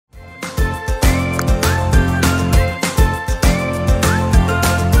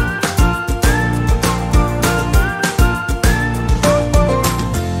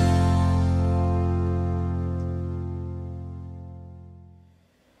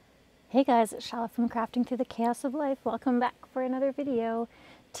Hey guys, it's Chala from Crafting Through the Chaos of Life. Welcome back for another video.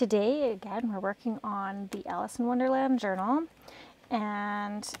 Today, again, we're working on the Alice in Wonderland Journal.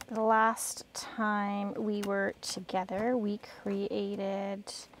 And the last time we were together, we created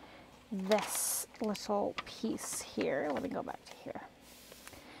this little piece here. Let me go back to here.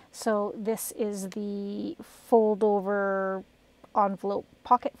 So this is the fold over envelope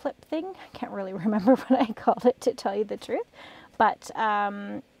pocket flip thing. I can't really remember what I called it, to tell you the truth. But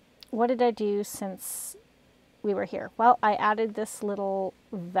what did I do since we were here? Well, I added this little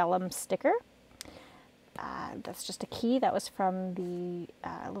vellum sticker. That's just a key. That was from the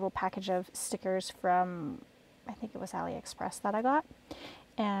little package of stickers from, I think it was AliExpress that I got.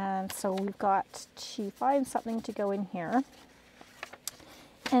 And so we've got to find something to go in here.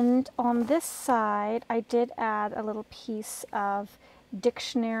 And on this side, I did add a little piece of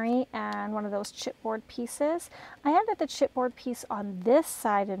dictionary and one of those chipboard pieces. I added the chipboard piece on this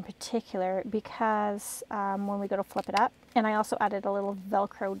side in particular because when we go to flip it up, and I also added a little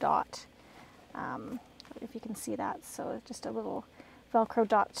Velcro dot, if you can see that. So just a little Velcro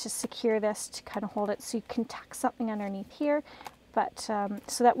dot to secure this, to kind of hold it so you can tack something underneath here. But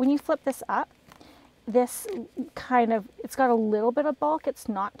so that when you flip this up, this kind of, it's got a little bit of bulk. It's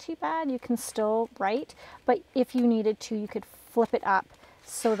not too bad. You can still write, but if you needed to, you could flip it up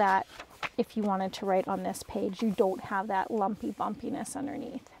so that if you wanted to write on this page, you don't have that lumpy bumpiness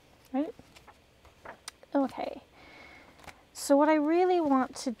underneath, right? Okay. So what I really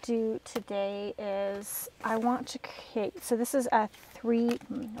want to do today is I want to create, so this is a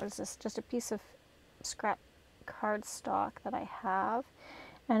what is this? Just a piece of scrap cardstock that I have,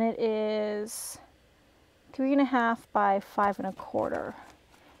 and it is 3.5 by 5 1/4.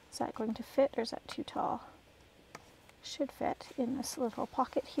 Is that going to fit, or is that too tall? Should fit in this little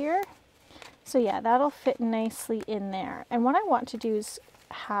pocket here. So yeah, that'll fit nicely in there. And what I want to do is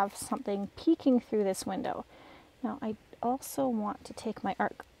have something peeking through this window. Now I also want to take my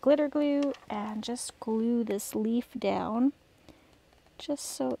art glitter glue and just glue this leaf down, just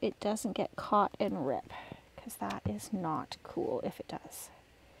so it doesn't get caught and rip, because that is not cool if it does.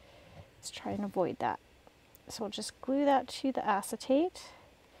 Let's try and avoid that. So we'll just glue that to the acetate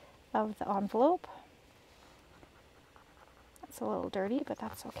of the envelope. It's a little dirty, but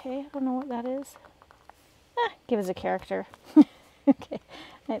that's okay. I don't know what that is. Give us a character. Okay,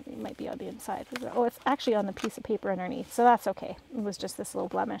 it might be on the inside. Oh, it's actually on the piece of paper underneath, so that's okay. It was just this little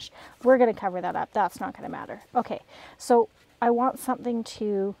blemish. We're going to cover that up. That's not going to matter. Okay, so I want something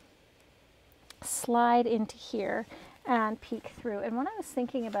to slide into here and peek through. And what I was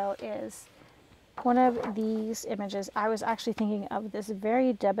thinking about is one of these images. I was actually thinking of this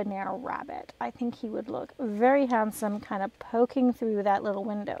very debonair rabbit. I think he would look very handsome kind of poking through that little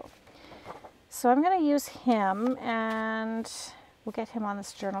window. So I'm going to use him, and we'll get him on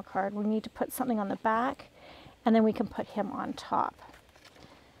this journal card. We need to put something on the back, and then we can put him on top.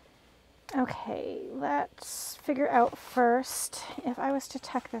 Okay, let's figure out first, if I was to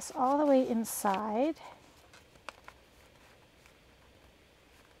tuck this all the way inside,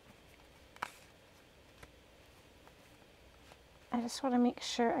 I just want to make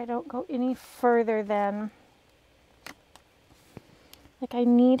sure I don't go any further than, like, I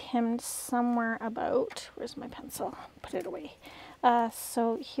need him somewhere about, where's my pencil? Put it away.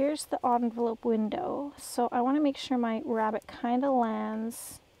 So here's the envelope window. So I want to make sure my rabbit kind of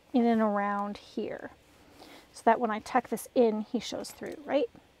lands in and around here, so that when I tuck this in, he shows through, right?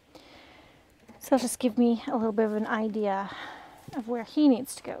 So that'll just give me a little bit of an idea of where he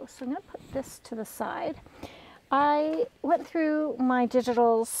needs to go. So I'm going to put this to the side. I went through my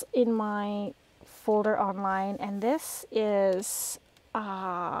digitals in my folder online, and this is,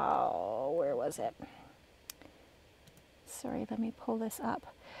 where was it? Sorry, let me pull this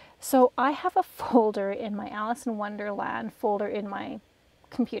up. So I have a folder in my Alice in Wonderland folder in my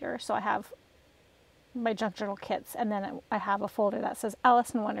computer. So I have my junk journal kits, and then I have a folder that says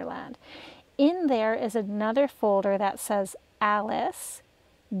Alice in Wonderland. In there is another folder that says Alice,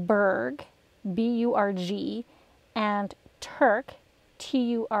 Berg, B-U-R-G, and Turk,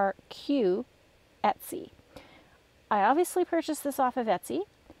 T-U-R-Q, Etsy. I obviously purchased this off of Etsy,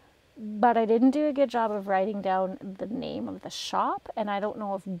 but I didn't do a good job of writing down the name of the shop, and I don't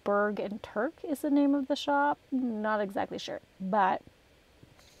know if Berg and Turk is the name of the shop. Not exactly sure, but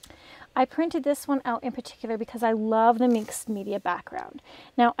I printed this one out in particular because I love the mixed media background.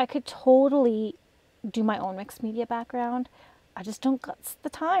 Now, I could totally do my own mixed media background. I just don't got the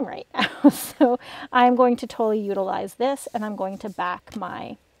time right now. So I'm going to totally utilize this, and I'm going to back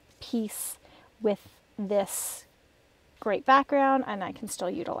my piece with this great background, and I can still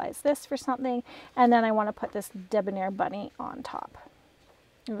utilize this for something. And then I want to put this debonair bunny on top.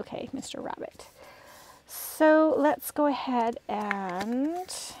 Okay, Mr. Rabbit. So let's go ahead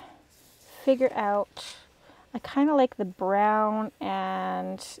and figure out, I kind of like the brown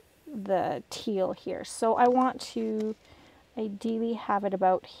and the teal here. So I want to ideally have it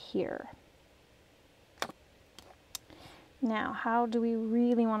about here. Now, how do we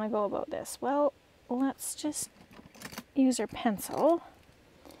really want to go about this? Well, let's just use our pencil,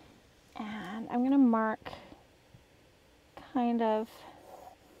 and I'm going to mark kind of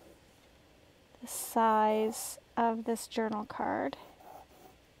the size of this journal card,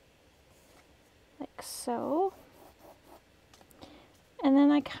 like so. And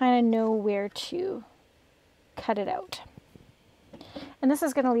then I kind of know where to cut it out. And this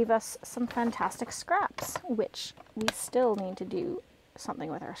is going to leave us some fantastic scraps, which we still need to do something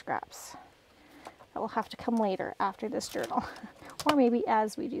with our scraps. That will have to come later after this journal, or maybe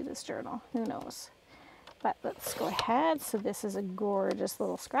as we do this journal, who knows. But let's go ahead. So this is a gorgeous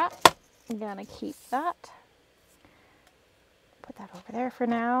little scrap. I'm going to keep that. Put that over there for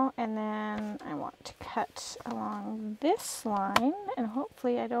now, and then I want to cut along this line, and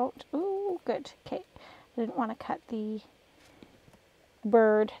hopefully I don't, ooh, good, okay. I didn't want to cut the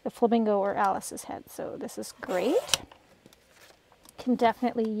bird, the flamingo, or Alice's head, so this is great. Can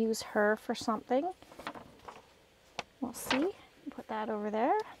definitely use her for something. We'll see. Put that over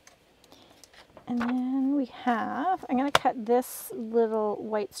there. And then we have, I'm going to cut this little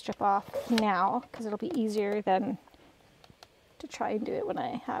white strip off now, because it'll be easier than to try and do it when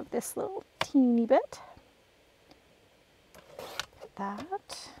I have this little teeny bit. Put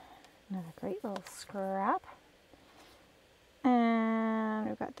that. Another great little scrap. And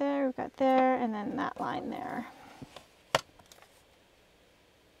we've got there, and then that line there.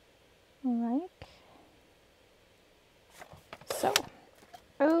 Like so.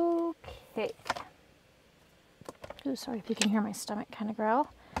 Okay. Oh, sorry if you can hear my stomach kind of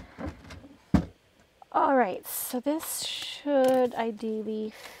growl. All right, so this should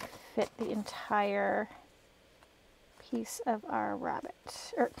ideally fit the entire piece of our rabbit,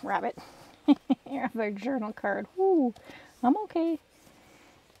 of our journal card. Ooh, I'm okay.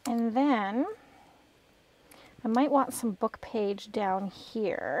 And then I might want some book page down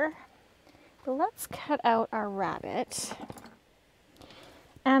here. But let's cut out our rabbit.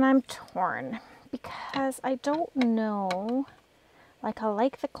 And I'm torn because I don't know, like I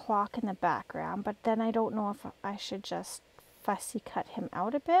like the clock in the background, but then I don't know if I should just fussy cut him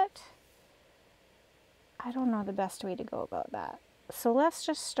out a bit. I don't know the best way to go about that. So let's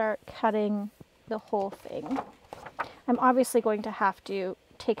just start cutting the whole thing. I'm obviously going to have to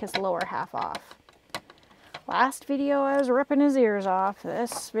take his lower half off. Last video I was ripping his ears off.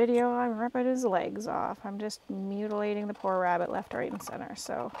 This video I'm ripping his legs off. I'm just mutilating the poor rabbit left, right, and center.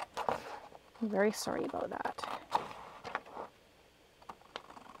 So I'm very sorry about that.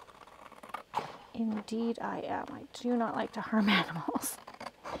 Indeed I am. I do not like to harm animals,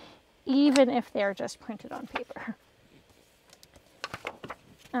 even if they're just printed on paper.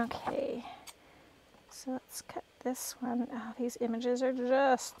 Okay, so let's cut this one. Oh, these images are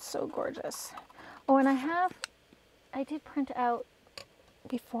just so gorgeous. Oh, and I did print out,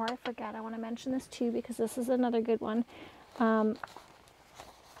 before I forget, I want to mention this too, because this is another good one. I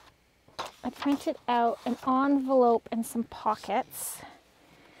printed out an envelope and some pockets,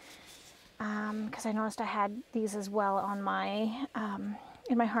 because I noticed I had these as well on my,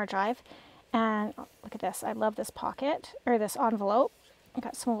 in my hard drive. And oh, look at this, I love this pocket, or this envelope. I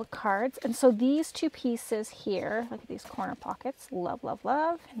got some little cards. And so these two pieces here, look at these corner pockets, love, love,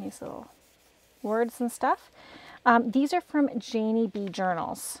 love, and these little words and stuff. These are from Janie B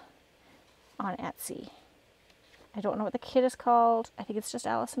Journals on Etsy. I don't know what the kit is called. I think it's just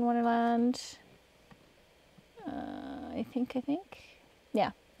Alice in Wonderland. I think.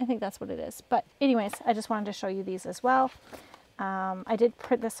 Yeah, I think that's what it is. But anyways, I just wanted to show you these as well. I did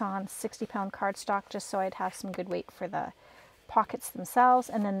print this on 60-pound cardstock just so I'd have some good weight for the pockets themselves.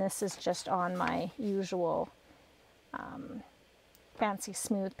 And then this is just on my usual fancy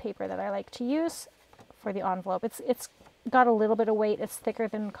smooth paper that I like to use for the envelope. It's got a little bit of weight. It's thicker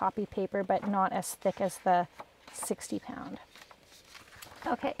than copy paper, but not as thick as the 60-pound.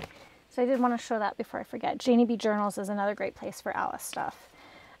 Okay, so I did want to show that before I forget. Janie B Journals is another great place for Alice stuff.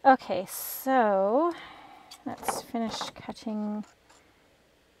 Okay, so let's finish cutting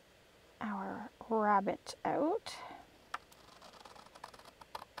our rabbit out.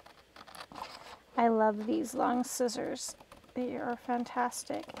 I love these long scissors. They are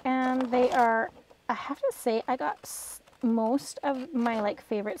fantastic, and they are, I have to say, I got most of my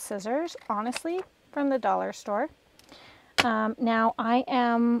favorite scissors, honestly, from the dollar store. Now I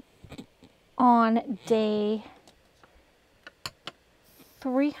am on day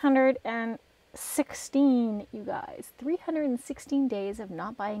 316, you guys. 316 days of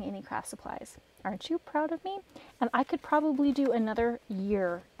not buying any craft supplies. Aren't you proud of me? And I could probably do another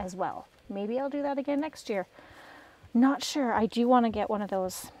year as well. Maybe I'll do that again next year. Not sure. I do want to get one of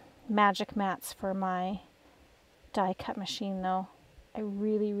those magic mats for my die cut machine though. I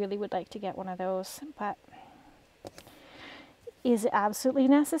really, really would like to get one of those, but is it absolutely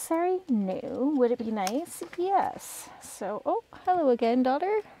necessary? No. Would it be nice? Yes. So, oh, hello again,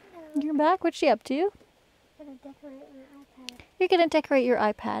 daughter. Hello. You're back. What's she up to? I'm gonna decorate my iPad. You're going to decorate your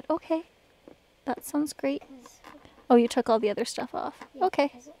iPad. Okay. That sounds great. Oh, you took all the other stuff off. Yeah,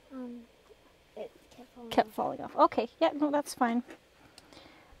 Okay. It Kept falling off. Okay. Yeah, no, that's fine.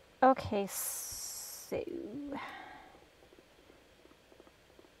 Okay, so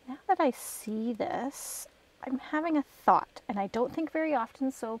now that I see this, I'm having a thought, and I don't think very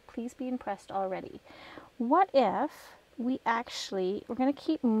often, so please be impressed already. What if we're going to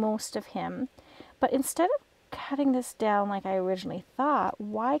keep most of him, but instead of cutting this down like I originally thought,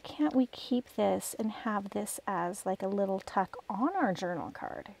 why can't we keep this and have this as like a little tuck on our journal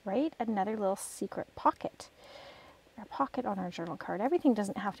card, right? Another little secret pocket. A pocket on our journal card. Everything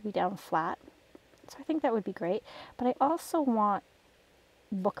doesn't have to be down flat, so I think that would be great. But I also want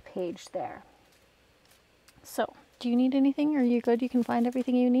book page there. So, do you need anything? Are you good? You can find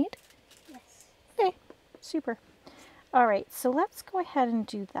everything you need? Yes. Okay, super. All right, so let's go ahead and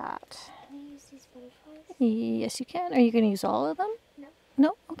do that. Can I use these butterflies? Yes, you can. Are you going to use all of them? No.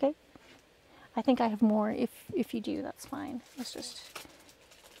 No? Okay. I think I have more. If you do, that's fine. It's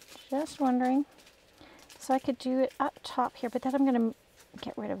just wondering. So I could do it up top here, but then I'm going to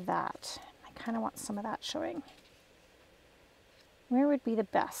get rid of that. I kind of want some of that showing. Where would be the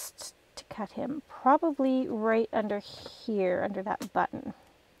best to cut him? Probably right under here, under that button.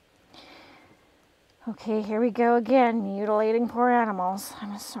 Okay, here we go again, mutilating poor animals.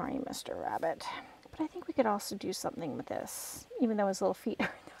 I'm sorry, Mr. Rabbit. But I think we could also do something with this, even though his little feet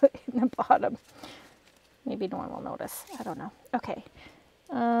are in the bottom. Maybe no one will notice. I don't know. Okay.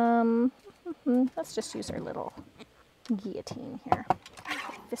 Let's just use our little guillotine here.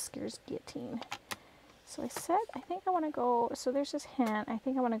 Fisker's guillotine. So I think I want to go, so there's his hand. I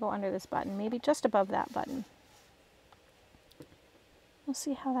think I want to go under this button, maybe just above that button. We'll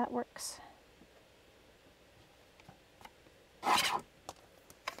see how that works.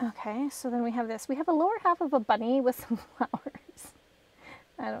 Okay, so then we have this. We have a lower half of a bunny with some flowers.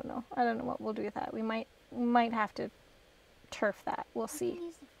 I don't know. I don't know what we'll do with that. We might have to turf that. We'll see. We can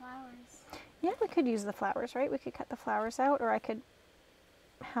use the flowers. Yeah, we could use the flowers, right? We could cut the flowers out, or I could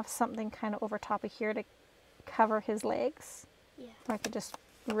have something kind of over top of here to cover his legs. Yeah. Or I could just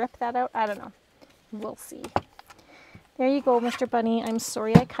rip that out. I don't know. We'll see. There you go, Mr. Bunny. I'm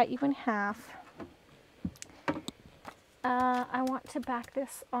sorry I cut you in half. I want to back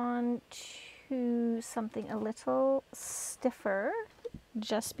this on to something a little stiffer,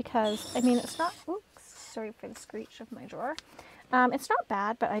 just because, I mean, it's not, oops, sorry for the screech of my drawer. It's not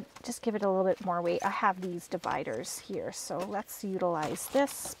bad, but I just give it a little bit more weight. I have these dividers here, so let's utilize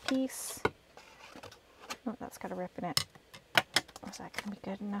this piece. Oh, that's got a rip in it. Is that going to be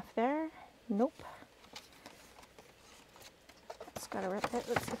good enough there? Nope. It's got a rip it.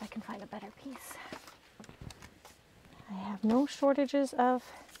 Let's see if I can find a better piece. I have no shortages of,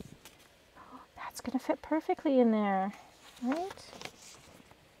 oh, that's going to fit perfectly in there, right?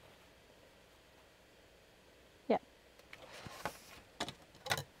 Yeah.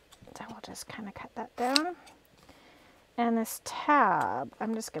 So we'll just kind of cut that down. And this tab,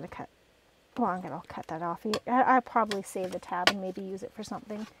 I'm just going to cut, well, I'm going to cut that off. I'll probably save the tab and maybe use it for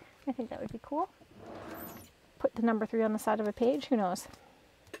something. I think that would be cool. Put the number 3 on the side of a page, who knows?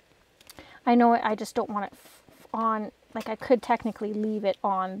 I know I just don't want it on, like I could technically leave it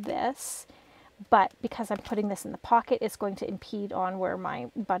on this, but because I'm putting this in the pocket, it's going to impede on where my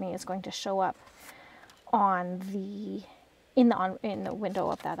bunny is going to show up on the, in the window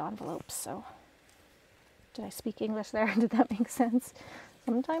of that envelope. So, did I speak English there? Did that make sense?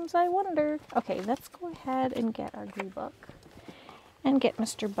 Sometimes I wonder. Okay, let's go ahead and get our glue book and get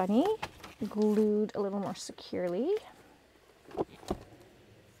Mr. Bunny glued a little more securely.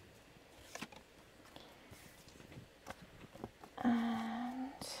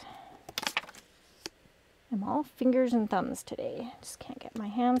 And I'm all fingers and thumbs today. Just can't get my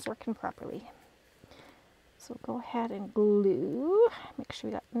hands working properly. So go ahead and glue. Make sure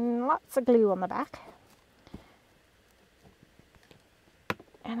we got lots of glue on the back.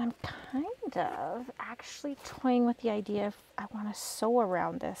 And I'm kind of actually toying with the idea of I want to sew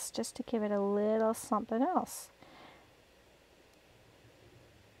around this just to give it a little something else.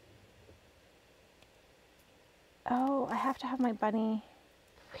 Oh, I have to have my bunny.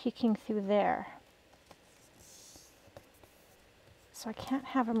 peeking through there. So I can't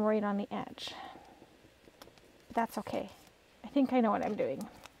have them right on the edge. But that's okay. I think I know what I'm doing.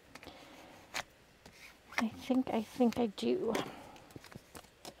 I think I do.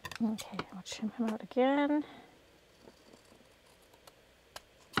 Okay, I'll trim him out again.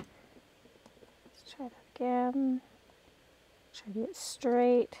 Let's try that again. Try to get it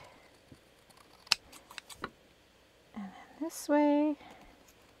straight. And then this way.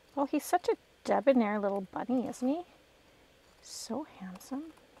 Oh, he's such a debonair little bunny, isn't he? So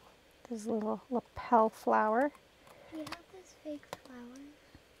handsome. This little lapel flower. You have this fake flower.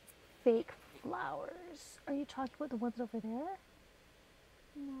 Fake flowers. Are you talking about the ones over there?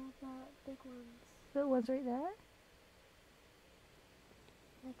 No, the big ones. The ones right there?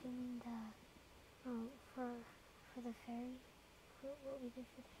 Like I mean the for the fairy. What we did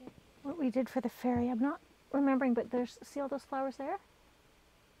for the fairy. What we did for the fairy. I'm not remembering, but there's, see all those flowers there?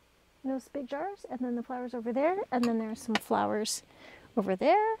 In those big jars, and then the flowers over there, and then there's some flowers over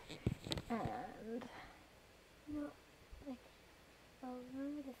there, and No, like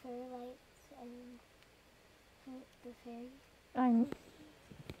remember the fairy lights and the fairy? I'm,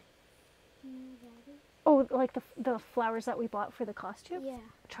 Daddy? oh, like the flowers that we bought for the costume? Yeah.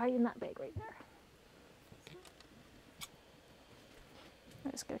 Try in that bag right there.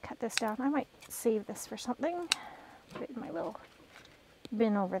 I'm just gonna cut this down. I might save this for something. Put it in my little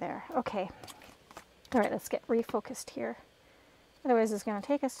bin over there. Okay. All right, let's get refocused here. Otherwise it's gonna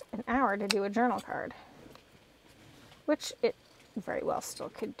take us an hour to do a journal card, which it very well still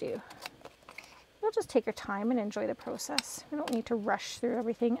could do. You'll just take your time and enjoy the process. We don't need to rush through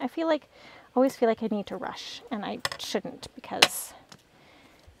everything. I always feel like I need to rush, and I shouldn't, because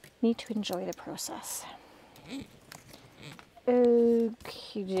I need to enjoy the process.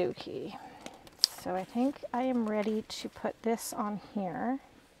 Okie dokie. So I think I am ready to put this on here.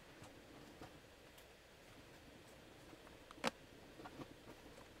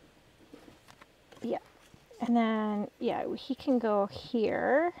 Yeah. And then, yeah, he can go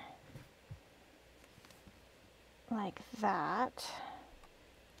here. Like that.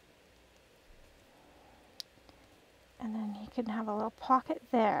 And then he can have a little pocket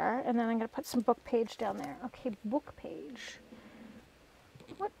there. And then I'm going to put some book page down there. Okay, book page.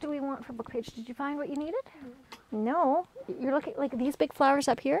 What do we want for book page? Did you find what you needed? No. You're looking like these big flowers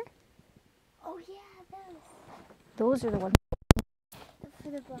up here? Oh yeah, Those are the ones.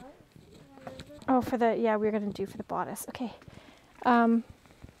 for the bottom. Oh, for the, yeah, we're going to do for the bodice. Okay.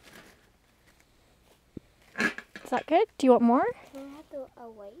 Is that good? Do you want more? Do we have a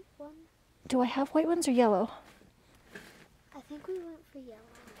white one? Do I have white ones or yellow? I think we went for yellow.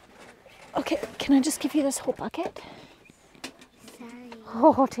 Okay, can I just give you this whole bucket? Sorry.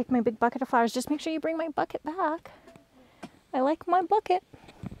 Oh, I'll take my big bucket of flowers. Just make sure you bring my bucket back. I like my bucket.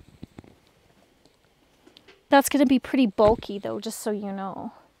 That's going to be pretty bulky though, just so you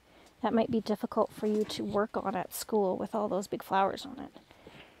know. That might be difficult for you to work on at school with all those big flowers on it.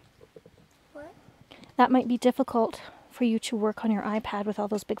 What? That might be difficult for you to work on your iPad with all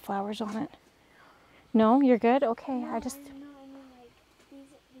those big flowers on it. No, you're good? Okay, No, I mean like these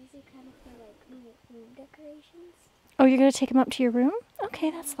are kind of for like room decorations. Oh, you're going to take them up to your room? Okay,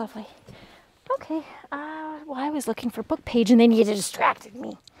 that's lovely. Okay, well, I was looking for book page and then you distracted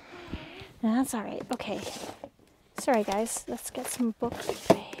me. That's all right. Okay. Sorry, guys. Let's get some book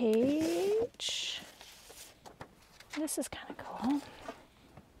page. This is kind of cool.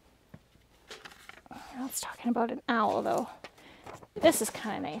 That's talking about an owl, though. This is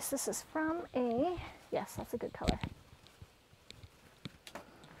kind of nice. This is from a... Yes, that's a good color.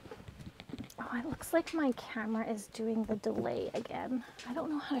 Oh, it looks like my camera is doing the delay again. I don't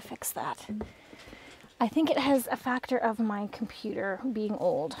know how to fix that. I think it has a factor of my computer being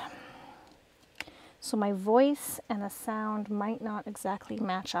old. So my voice and the sound might not exactly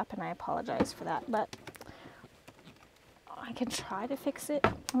match up, and I apologize for that, but I can try to fix it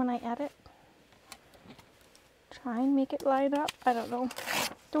when I edit. Try and make it line up. I don't know.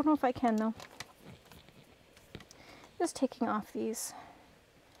 Don't know if I can though. Just taking off these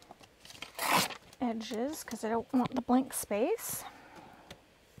edges because I don't want the blank space.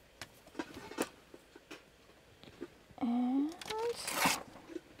 And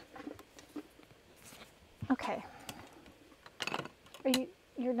okay.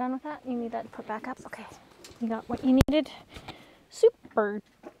 You're done with that? You need that put back up? Okay. You got what you needed? Super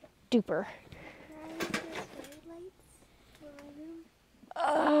duper.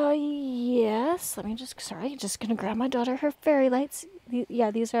 Yes. Let me just gonna grab my daughter her fairy lights.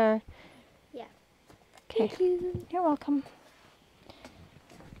 Yeah, these are. Yeah. Okay. Thank you. You're welcome.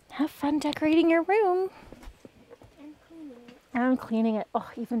 Have fun decorating your room. And cleaning it. And I'm cleaning it. Oh,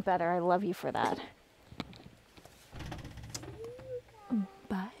 even better. I love you for that.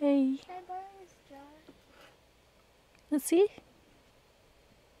 Bye. Can I borrow this jar? Let's see.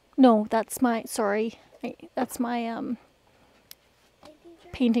 No, that's my, sorry. That's my Painting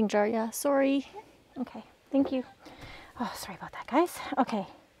jar? painting jar. Yeah, sorry. Okay, thank you. Oh, sorry about that, guys. Okay,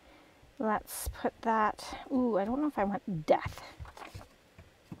 let's put that. Ooh, I don't know if I want death.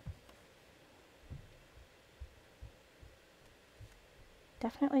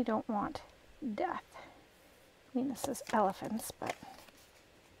 Definitely don't want death. I mean, this is elephants, but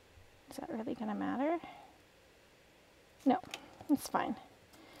is that really going to matter? No, it's fine.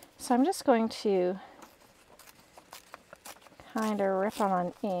 So I'm just going to kind of riff on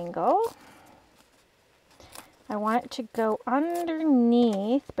an angle. I want it to go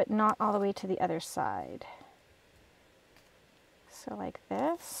underneath, but not all the way to the other side. So like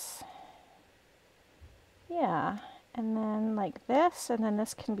this. Yeah, and then like this, and then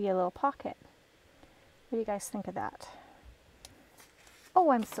this can be a little pocket. What do you guys think of that?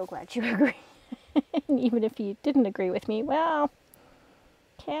 Oh, I'm so glad you agree. And even if you didn't agree with me, well,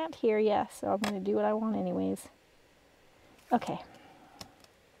 can't hear ya, so I'm going to do what I want anyways. Okay.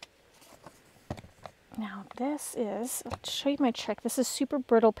 Now this is, I'll show you my trick. This is super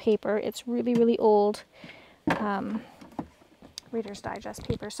brittle paper. It's really, really old Reader's Digest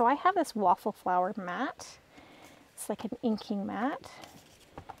paper. So I have this waffle flower mat. It's like an inking mat.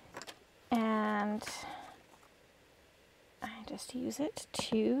 And I just use it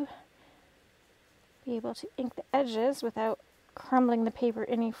to be able to ink the edges without crumbling the paper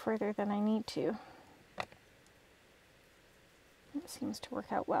any further than I need to. It seems to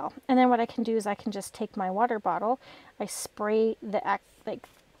work out well. And then what I can do is I can just take my water bottle, I spray the, like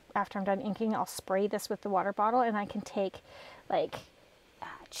after I'm done inking, I'll spray this with the water bottle, and I can take like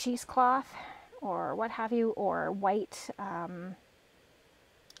cheesecloth or what have you, or white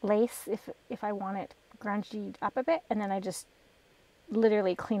lace if I want it grungied up a bit, and then I just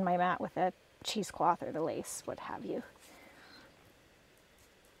literally clean my mat with a cheesecloth or the lace, what have you.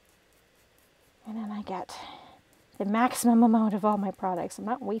 And then I get the maximum amount of all my products. I'm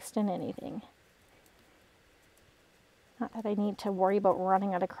not wasting anything. Not that I need to worry about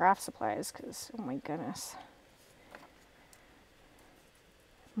running out of craft supplies, because, oh my goodness.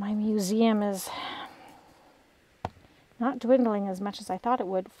 My museum is not dwindling as much as I thought it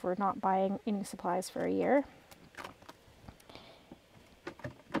would for not buying any supplies for a year.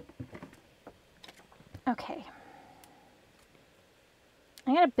 Okay.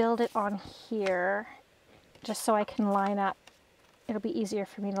 I'm going to build it on here just so I can line up. It'll be easier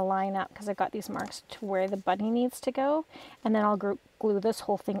for me to line up because I've got these marks to where the bunny needs to go, and then I'll glue this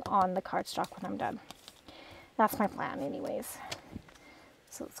whole thing on the cardstock when I'm done. That's my plan anyways.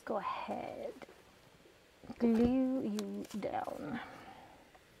 So let's go ahead. Glue you down.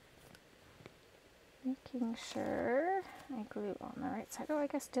 Making sure I glue on the right side. Oh, I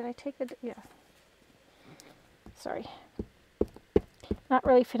guess, did I take the, yeah. Sorry. Not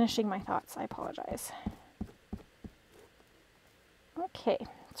really finishing my thoughts, I apologize. Okay,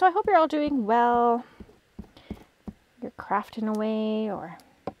 so I hope you're all doing well. You're crafting away, or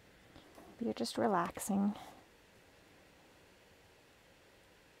you're just relaxing.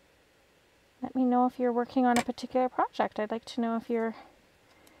 Let me know if you're working on a particular project. I'd like to know if you're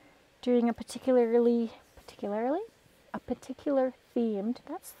doing a particular themed,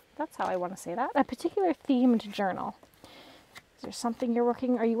 that's how I want to say that, a particular themed journal. Is there something you're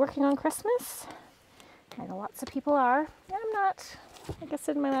working, are you working on Christmas? I know lots of people are. I'm not, like I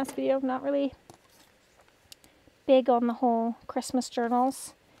said in my last video, I'm not really big on the whole Christmas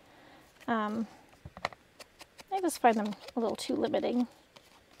journals. I just find them a little too limiting.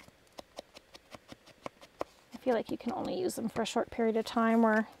 I feel like you can only use them for a short period of time,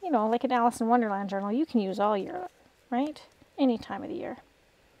 where, you know, like an Alice in Wonderland journal, you can use all year, right? Any time of the year.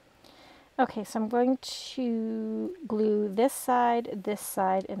 Okay, so I'm going to glue this side, and this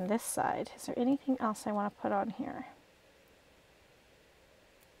side. Is there anything else I want to put on here?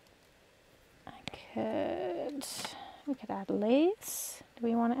 We could add lace. Do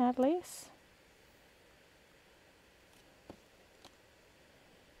we want to add lace?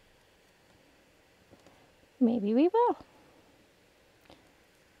 Maybe we will.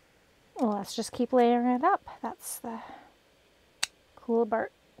 Well, let's just keep layering it up. That's the cool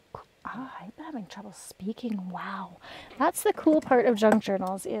part. I'm having trouble speaking. Wow. That's the cool part of junk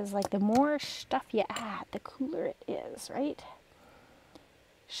journals, is like the more stuff you add, the cooler it is, right?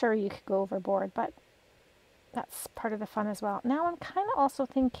 Sure, you could go overboard, but that's part of the fun as well. Now I'm kind of also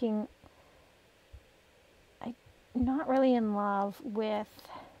thinking, I'm not really in love with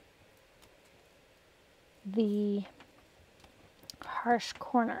the harsh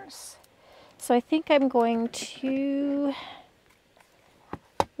corners. So I think I'm going to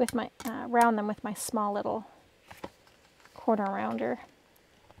round them with my small little corner rounder.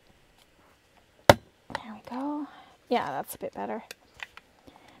 There we go. Yeah, that's a bit better.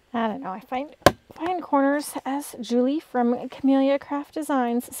 I don't know, I find corners, as Julie from Camellia Craft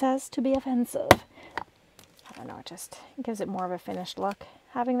Designs says, to be offensive. I don't know, it just gives it more of a finished look,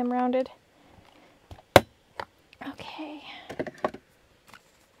 having them rounded. Okay,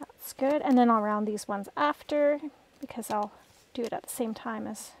 that's good. And then I'll round these ones after, because I'll do it at the same time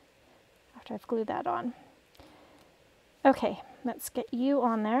as after I've glued that on. Okay, let's get you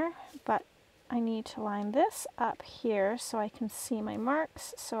on there, but I need to line this up here so I can see my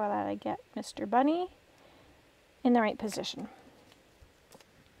marks so that I get Mr. Bunny in the right position.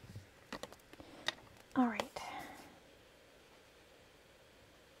 All right.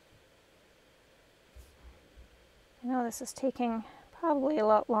 I know this is taking probably a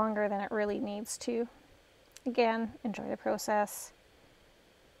lot longer than it really needs to. Again, enjoy the process.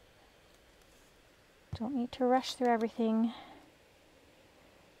 Don't need to rush through everything.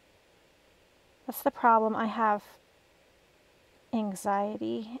 That's the problem. I have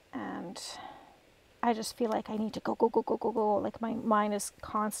anxiety and I just feel like I need to go, go, go, go, go, go. Like my mind is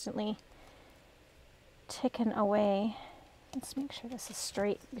constantly ticking away. Let's make sure this is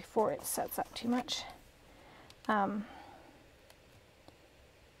straight before it sets up too much. I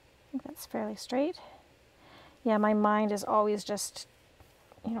think that's fairly straight. Yeah, my mind is always just,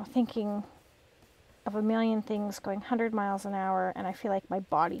 you know, thinking of a million things going 100 miles an hour, and I feel like my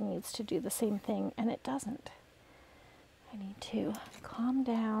body needs to do the same thing, and it doesn't. I need to calm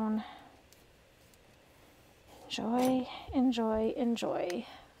down, enjoy, enjoy, enjoy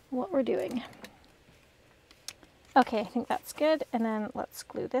what we're doing. Okay, I think that's good, and then let's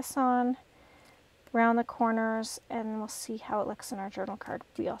glue this on, round the corners, and we'll see how it looks in our journal card.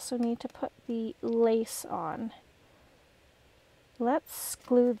 We also need to put the lace on. Let's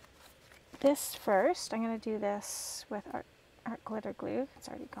glue this first. I'm going to do this with art glitter glue. It's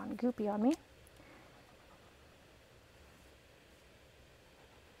already gone goopy on me.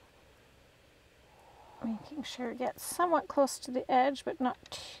 Making sure it gets somewhat close to the edge, but not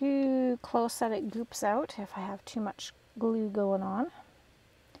too close that it goops out if I have too much glue going on,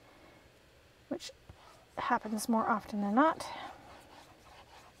 which happens more often than not.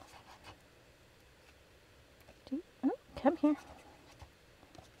 Oh, come here.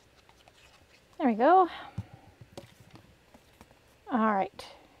 There we go. All right,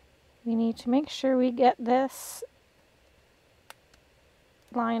 we need to make sure we get this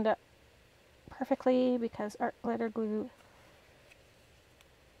lined up perfectly because art glitter glue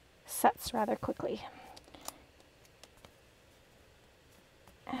sets rather quickly.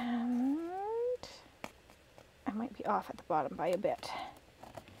 And I might be off at the bottom by a bit.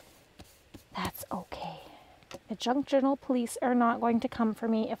 That's okay. The junk journal police are not going to come for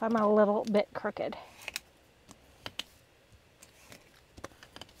me if I'm a little bit crooked.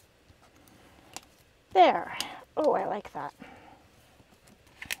 There. Oh, I like that.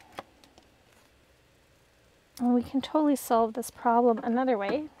 And we can totally solve this problem another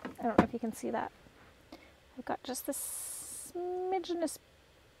way. I don't know if you can see that. I've got just this smidgenous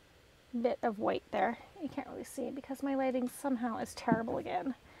bit of white there. You can't really see it because my lighting somehow is terrible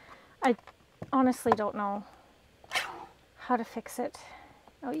again. I honestly don't know how to fix it.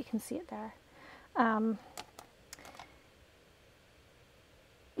 Oh, you can see it there.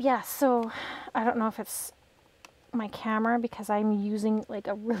 Yeah, so I don't know if it's my camera because I'm using like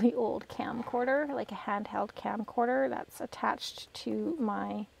a really old camcorder, like a handheld camcorder that's attached to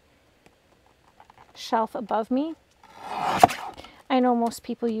my shelf above me. I know most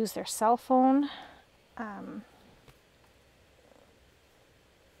people use their cell phone.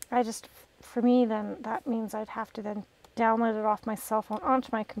 For me, then that means I'd have to then download it off my cell phone onto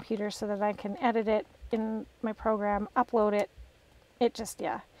my computer so that I can edit it in my program, upload it. It just,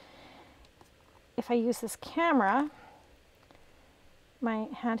 yeah. If I use this camera, my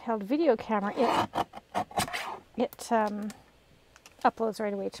handheld video camera, it uploads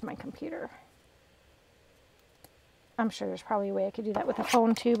right away to my computer. I'm sure there's probably a way I could do that with a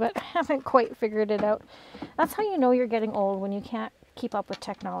phone too, but I haven't quite figured it out. That's how you know you're getting old, when you can't keep up with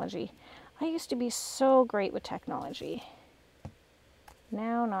technology. I used to be so great with technology.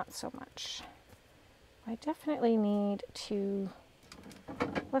 Now, not so much. I definitely need to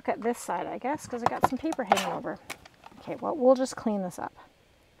look at this side, I guess, because I got some paper hanging over. Okay, well, we'll just clean this up.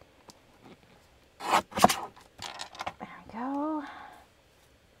 There we go.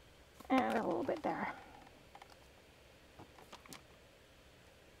 And a little bit there.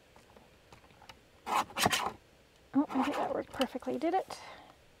 Oh, I think that worked perfectly, did it?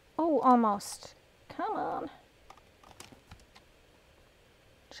 Oh, almost. Come on.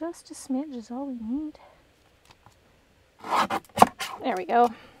 Just a smidge is all we need. There we go.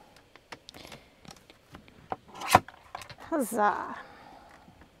 Huzzah.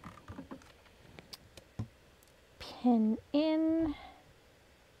 Pin in.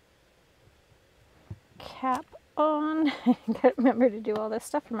 Cap on. Gotta remember to do all this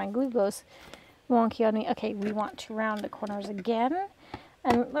stuff or my glue goes wonky on me. Okay, we want to round the corners again.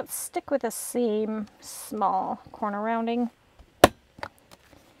 And let's stick with the same small corner rounding.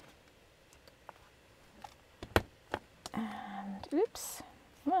 And oops.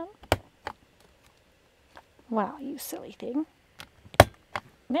 Well, wow, you silly thing.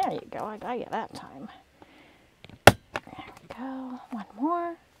 There you go. I got you that time. There we go. One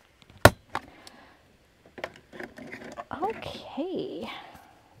more. Okay.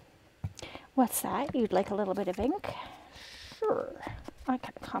 What's that? You'd like a little bit of ink? Sure. I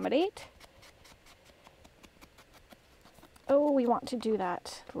can accommodate. Oh, we want to do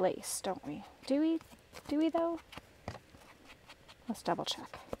that lace, don't we? Do we? Do we though? Let's double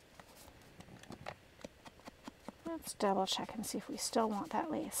check. Let's double check and see if we still want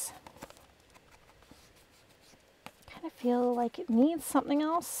that lace. Kind of feel like it needs something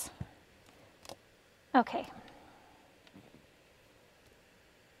else. Okay.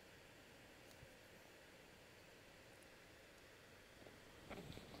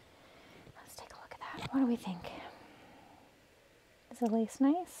 Let's take a look at that. What do we think? Is the lace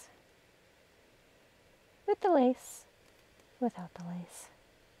nice? With the lace? Without the lace?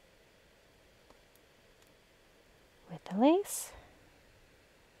 With the lace?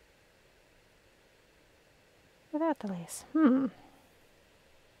 Without the lace? The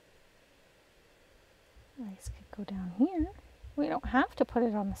lace could go down here. We don't have to put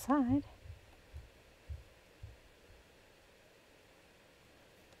it on the side.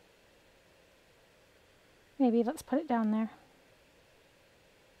 Maybe let's put it down there.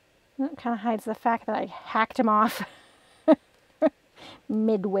 That kind of hides the fact that I hacked him off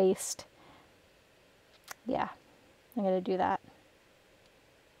mid-waist. Yeah, I'm going to do that.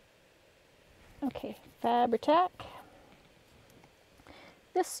 Okay, Fabri-Tac.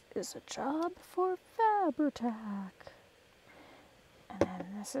 This is a job for Fabri-Tac. And then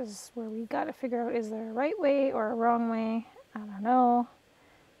this is where we got to figure out, is there a right way or a wrong way? I don't know.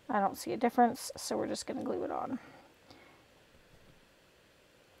 I don't see a difference, so we're just going to glue it on.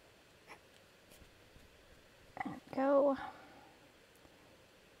 There we go.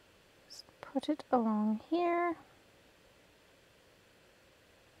 Just put it along here.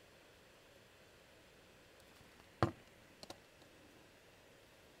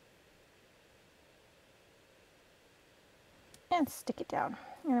 And stick it down.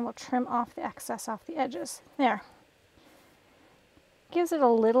 And then we'll trim off the excess off the edges. There. Gives it a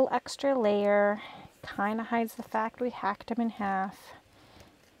little extra layer. Kind of hides the fact we hacked him in half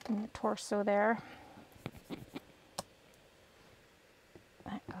in the torso there.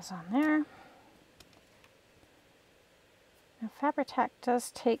 That goes on there. Now Fabri-Tac does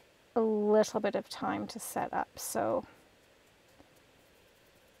take a little bit of time to set up, so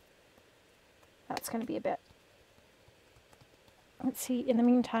that's going to be a bit. Let's see, in the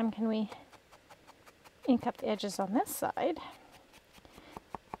meantime, can we ink up the edges on this side?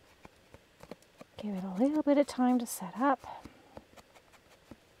 Give it a little bit of time to set up.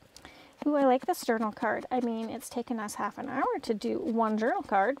 Ooh, I like this journal card. I mean, it's taken us half an hour to do one journal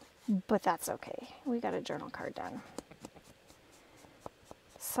card, but that's okay. We got a journal card done.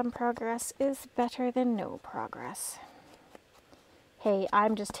 Some progress is better than no progress. Hey,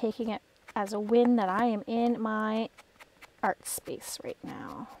 I'm just taking it as a win that I am in my art space right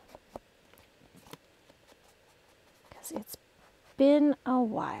now. Because it's been a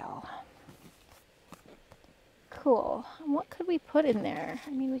while. Cool. And what could we put in there? I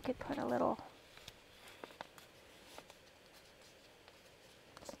mean, we could put a little...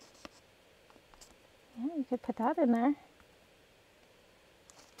 Yeah, we could put that in there.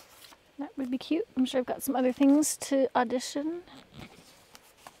 That would be cute. I'm sure I've got some other things to audition.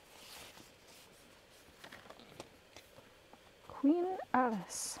 Queen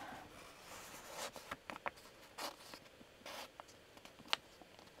Alice.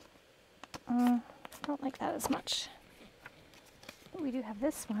 Don't like that as much. But we do have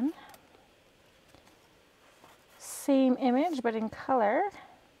this one. Same image, but in color.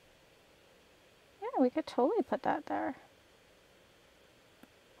 Yeah, we could totally put that there.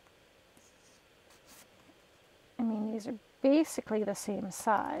 I mean, these are basically the same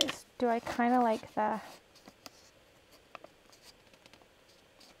size. Do I kind of like the...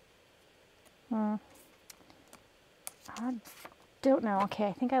 don't know. Okay,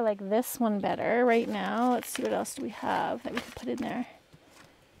 I think I like this one better right now. Let's see what else do we have that we can put in there.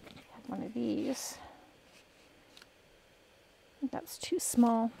 I have one of these. I think that's too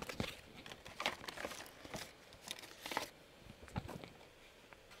small.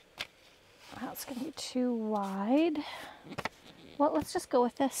 That's going to be too wide. Well, let's just go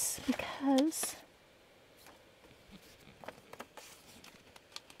with this because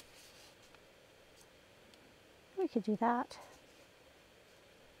we could do that.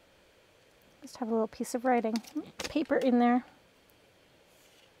 Just have a little piece of writing paper in there.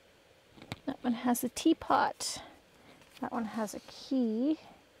 That one has a teapot. That one has a key.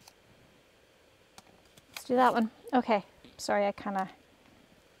 Let's do that one. Okay, sorry, I kind of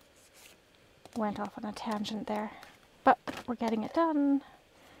went off on a tangent there, but we're getting it done.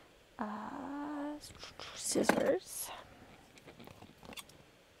 Scissors.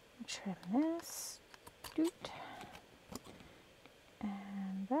 Trim this. Doot.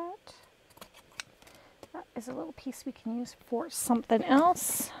 And that. That is a little piece we can use for something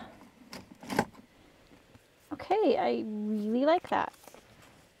else. Okay, I really like that.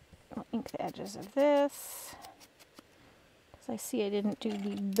 I'll ink the edges of this, because I see I didn't do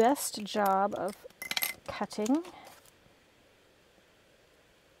the best job of cutting.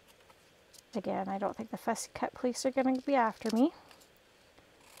 Again, I don't think the fussy cut police are going to be after me.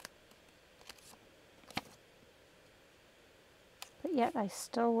 But yet I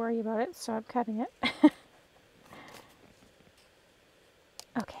still worry about it, so I'm cutting it.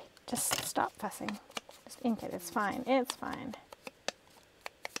 Okay, just stop fussing. Just ink it. It's fine. It's fine.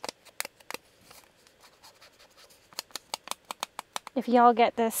 If y'all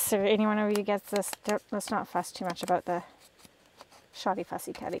get this, or anyone of you gets this, let's not fuss too much about the shoddy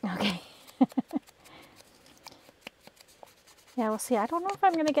fussy cutting, okay? Yeah, we'll see. I don't know if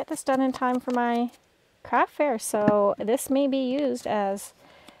I'm going to get this done in time for my craft fair, so this may be used as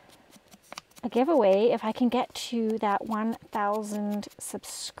a giveaway if I can get to that 1,000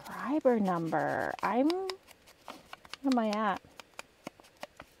 subscriber number. What am I at?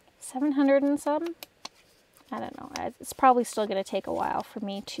 700 and some? I don't know. It's probably still going to take a while for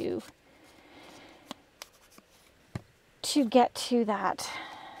me to get to that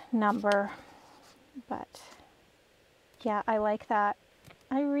number. But yeah, I like that.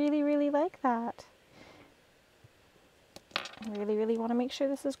 I really, really like that. I really, really want to make sure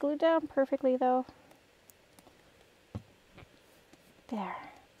this is glued down perfectly though. There.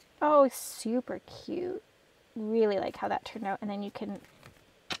 Oh, super cute. Really like how that turned out. And then you can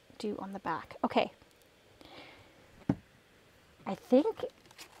do on the back. Okay. I think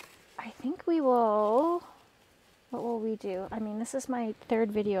we will, what will we do? I mean, this is my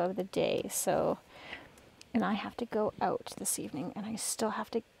third video of the day, so, and I have to go out this evening, and I still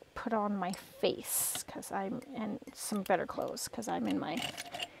have to put on my face, and some better clothes, because I'm in my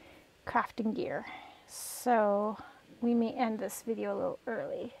crafting gear. So, we may end this video a little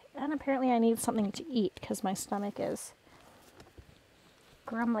early. And apparently I need something to eat, because my stomach is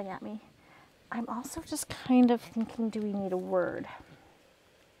grumbling at me. I'm also just kind of thinking, do we need a word?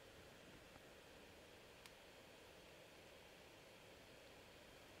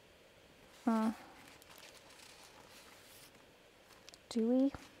 Do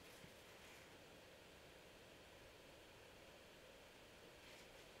we?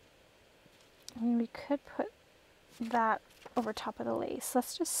 I mean, we could put that over top of the lace.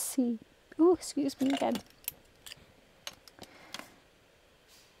 Let's just see. Ooh, excuse me again.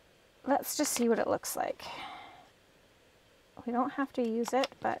 Let's just see what it looks like. We don't have to use it,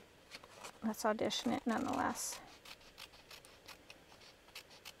 but let's audition it nonetheless.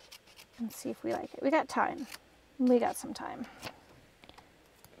 And see if we like it. We got time. We got some time.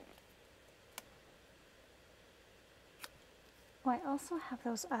 Oh, I also have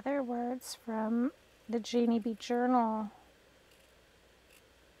those other words from the Janie B Journal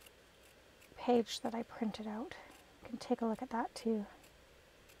page that I printed out. You can take a look at that too.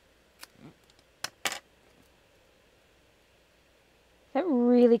 That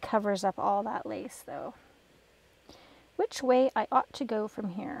really covers up all that lace though. Which way I ought to go from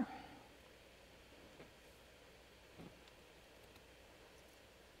here?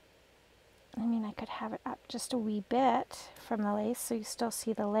 I mean, I could have it up just a wee bit from the lace so you still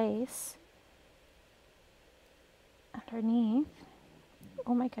see the lace underneath.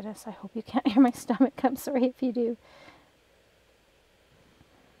 Oh my goodness, I hope you can't hear my stomach. I'm sorry if you do.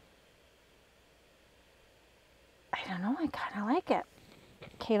 I don't know, I kind of like it.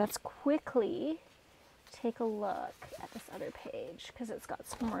 Okay, let's quickly take a look at this other page because it's got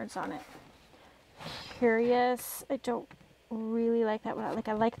some words on it. Curious, I don't really like that one. Like,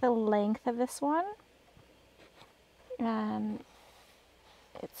 I like the length of this one. And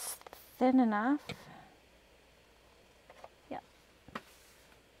it's thin enough. Yep.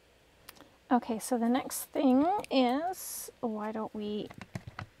 Okay, so the next thing is, why don't we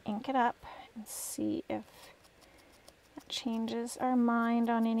ink it up and see if that changes our mind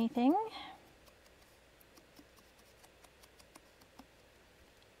on anything.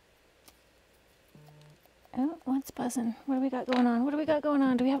 Oh, what's buzzing? What do we got going on? What do we got going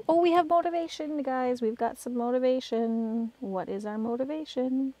on? Do we have, oh, we have motivation, guys. We've got some motivation. What is our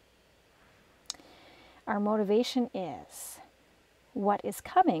motivation? Our motivation is, what is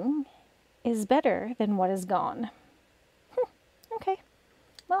coming is better than what is gone. Okay.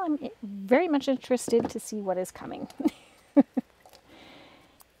 Well, I'm very much interested to see what is coming.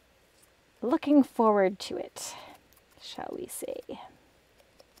 Looking forward to it, shall we say.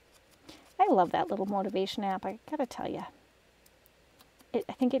 I love that little motivation app, I gotta tell you.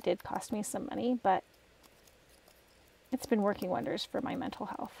 I think it did cost me some money, but it's been working wonders for my mental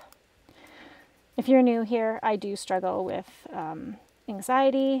health. If you're new here, I do struggle with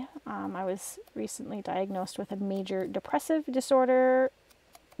anxiety. I was recently diagnosed with a major depressive disorder,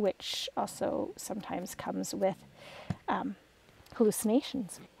 which also sometimes comes with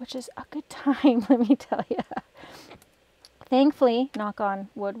hallucinations, which is a good time, let me tell you. Thankfully, knock on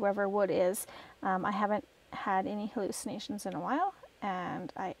wood, wherever wood is, I haven't had any hallucinations in a while,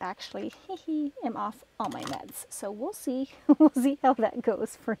 and I actually am off all my meds. So we'll see. We'll see how that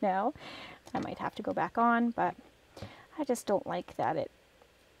goes for now. I might have to go back on, but I just don't like that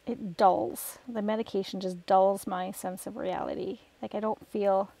it dulls. The medication just dulls my sense of reality. Like I don't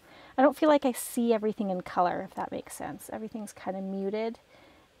feel like I see everything in color, if that makes sense. Everything's kind of muted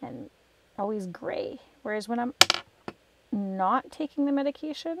and always gray. Whereas when I'm not taking the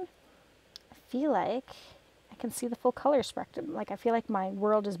medication, I feel like I can see the full color spectrum. Like I feel like my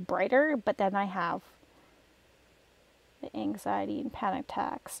world is brighter, but then I have the anxiety and panic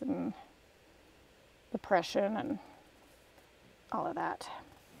attacks and depression and all of that.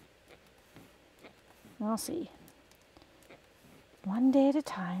 We'll see. One day at a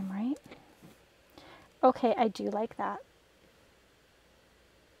time, right? Okay, I do like that.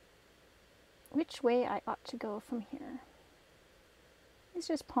 Which way I ought to go from here? He's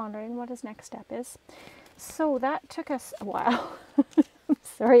just pondering what his next step is. So that took us a while. I'm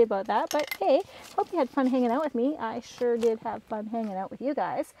sorry about that, but hey, hope you had fun hanging out with me. I sure did have fun hanging out with you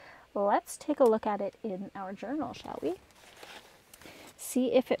guys. Let's take a look at it in our journal, shall we?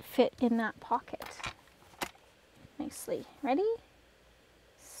 See if it fit in that pocket nicely. Ready?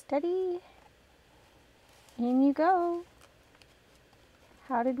 Steady. In you go.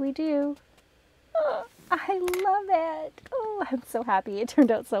 How did we do? Oh, I love it. Oh, I'm so happy it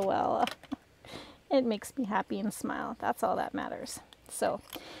turned out so well. It makes me happy and smile. That's all that matters. So,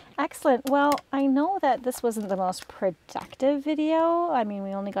 excellent. Well, I know that this wasn't the most productive video. I mean,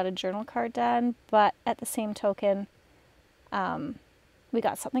 we only got a journal card done, but at the same token, we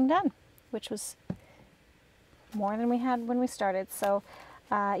got something done, which was more than we had when we started. So,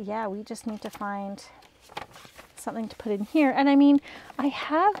 yeah, we just need to find something to put in here. And I mean, I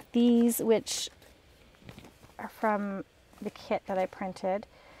have these, which are from the kit that I printed.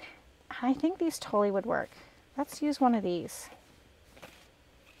 I think these totally would work. Let's use one of these,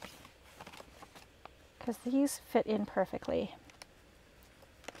 because these fit in perfectly.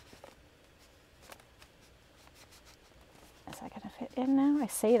 Is that going to fit in now? I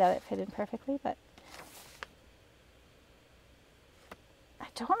say that it fit in perfectly, but I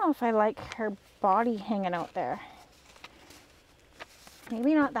don't know if I like her body hanging out there.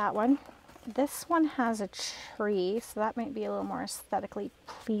 Maybe not that one. This one has a tree, so that might be a little more aesthetically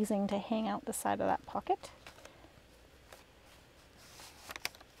pleasing to hang out the side of that pocket.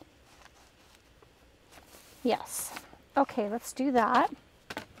 Yes. Okay, let's do that.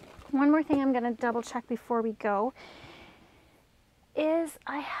 One more thing I'm going to double check before we go is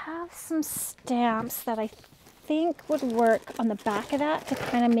I have some stamps that I think would work on the back of that to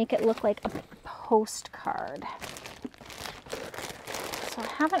kind of make it look like a postcard. So I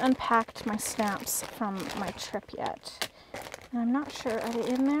haven't unpacked my stamps from my trip yet. And I'm not sure, are they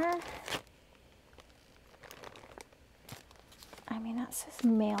in there? I mean, that says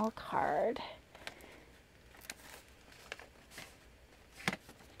mail card.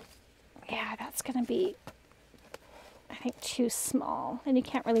 Yeah, that's going to be, I think, too small. And you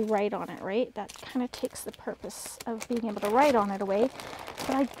can't really write on it, right? That kind of takes the purpose of being able to write on it away.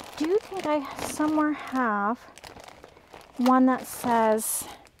 But I do think I somewhere have one that says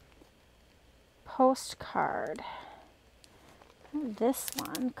postcard. This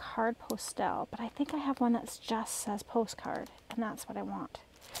one, card postal, but I think I have one that just says postcard, and that's what I want.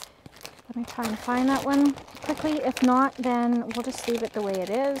 Let me try and find that one quickly. If not, then we'll just leave it the way it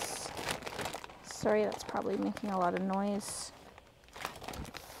is. Sorry, that's probably making a lot of noise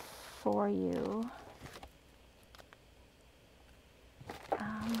for you.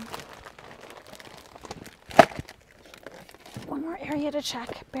 One more area to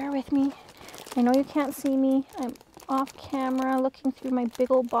check. Bear with me. I know you can't see me. I'm off camera looking through my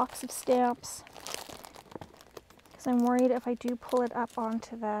big old box of stamps because I'm worried if I do pull it up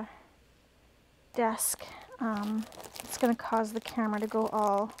onto the desk, it's going to cause the camera to go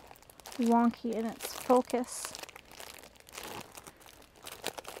all wonky in its focus.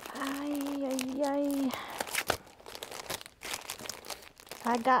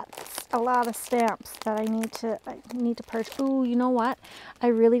 I got a lot of stamps that I need to purchase. Ooh, you know what? I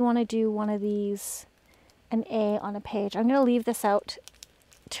really want to do one of these, an A on a page. I'm going to leave this out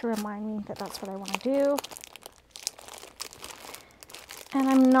to remind me that that's what I want to do. And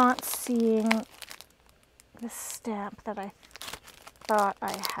I'm not seeing the stamp that I thought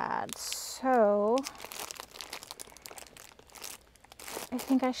I had. So I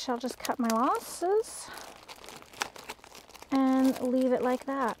think I shall just cut my losses and leave it like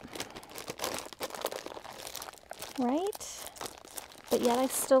that. Right? But yet I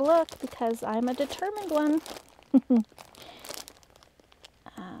still look because I'm a determined one.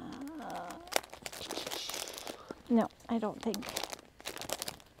 No, I don't think.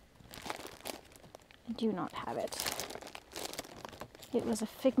 I do not have it. It was a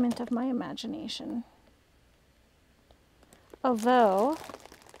figment of my imagination. Although,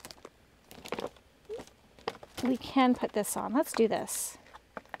 we can put this on. Let's do this.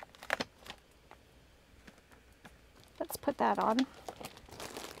 Let's put that on.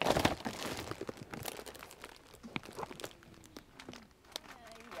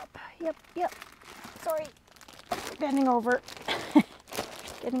 Yep. Sorry. Bending over.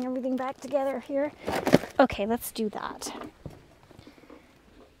 Getting everything back together here. Okay, let's do that.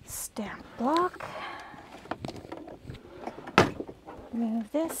 Stamp block.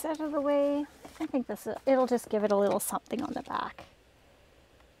 Move this out of the way. I think it'll just give it a little something on the back.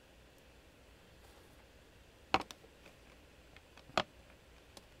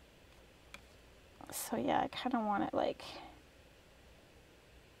 So yeah, I kind of want it like,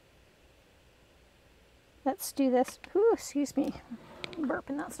 let's do this. Ooh, excuse me. I'm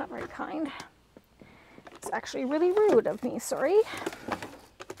burping, that's not very kind. It's actually really rude of me, sorry.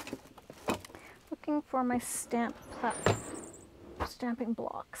 Looking for my stamping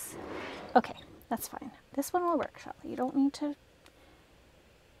blocks. Okay, that's fine. This one will work, Chala. You don't need to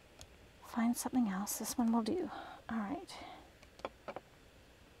find something else. This one will do. All right.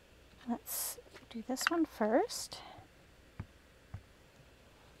 Let's do this one first.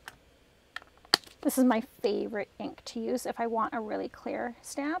 This is my favorite ink to use if I want a really clear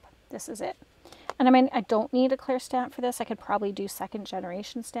stamp. This is it. And I mean, I don't need a clear stamp for this. I could probably do second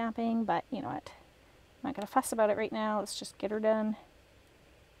generation stamping, but you know what? I'm not going to fuss about it right now. Let's just get her done.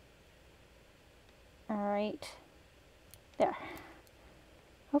 All right. There.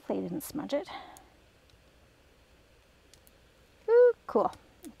 Hopefully I didn't smudge it. Ooh, cool.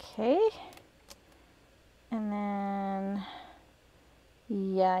 Okay. And then,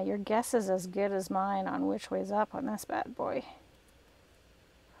 yeah, your guess is as good as mine on which way's up on this bad boy.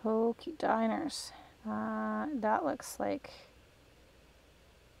 Hokey diners. That looks like,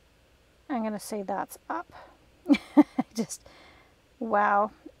 I'm going to say that's up. Just,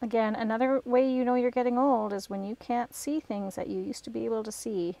 wow. Again, another way you know you're getting old is when you can't see things that you used to be able to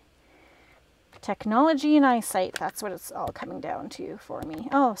see. Technology and eyesight, that's what it's all coming down to for me.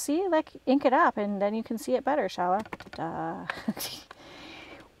 Oh, see, like, ink it up and then you can see it better, Chala. Wow,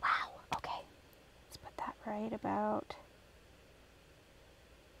 okay. Let's put that right about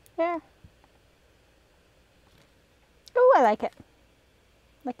there. Oh, I like it.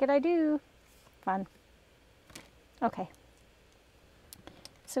 Like it, I do. Fun. Okay.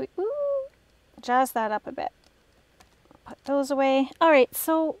 So, ooh, jazz that up a bit. Put those away. All right,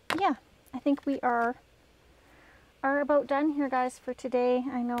 so yeah, I think we are about done here, guys, for today.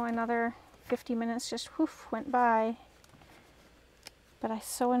 I know another 50 minutes just went by, but I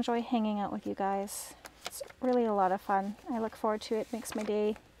so enjoy hanging out with you guys. It's really a lot of fun. I look forward to it. Makes my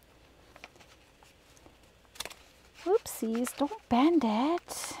day. Oopsies, don't bend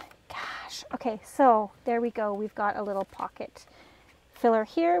it. Gosh. Okay, so there we go. We've got a little pocket filler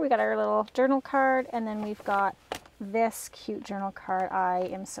here. We got our little journal card, and then we've got this cute journal card I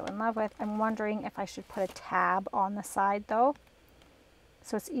am so in love with. I'm wondering if I should put a tab on the side though,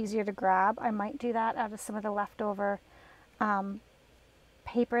 so it's easier to grab. I might do that out of some of the leftover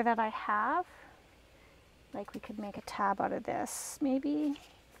paper that I have. Like we could make a tab out of this, maybe.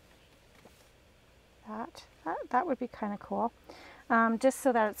 that. That would be kind of cool. Just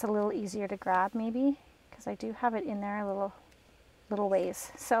so that it's a little easier to grab maybe, because I do have it in there a little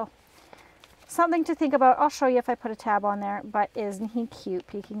ways. So something to think about. I'll show you if I put a tab on there, but isn't he cute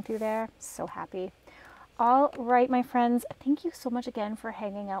peeking through there? So happy. All right, my friends, thank you so much again for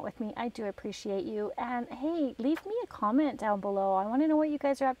hanging out with me. I do appreciate you. And hey, leave me a comment down below. I want to know what you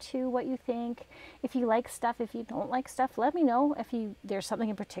guys are up to, what you think. If you like stuff, if you don't like stuff, let me know. If there's something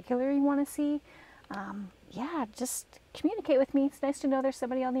in particular you want to see. Yeah, just communicate with me. It's nice to know there's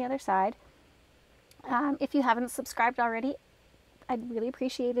somebody on the other side. If you haven't subscribed already, I'd really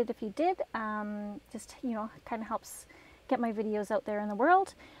appreciate it if you did. Just, you know, kind of helps get my videos out there in the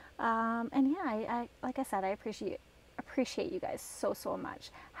world. And yeah, I like I said, I appreciate you guys so much.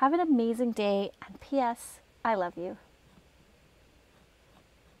 Have an amazing day, and P.S. I love you.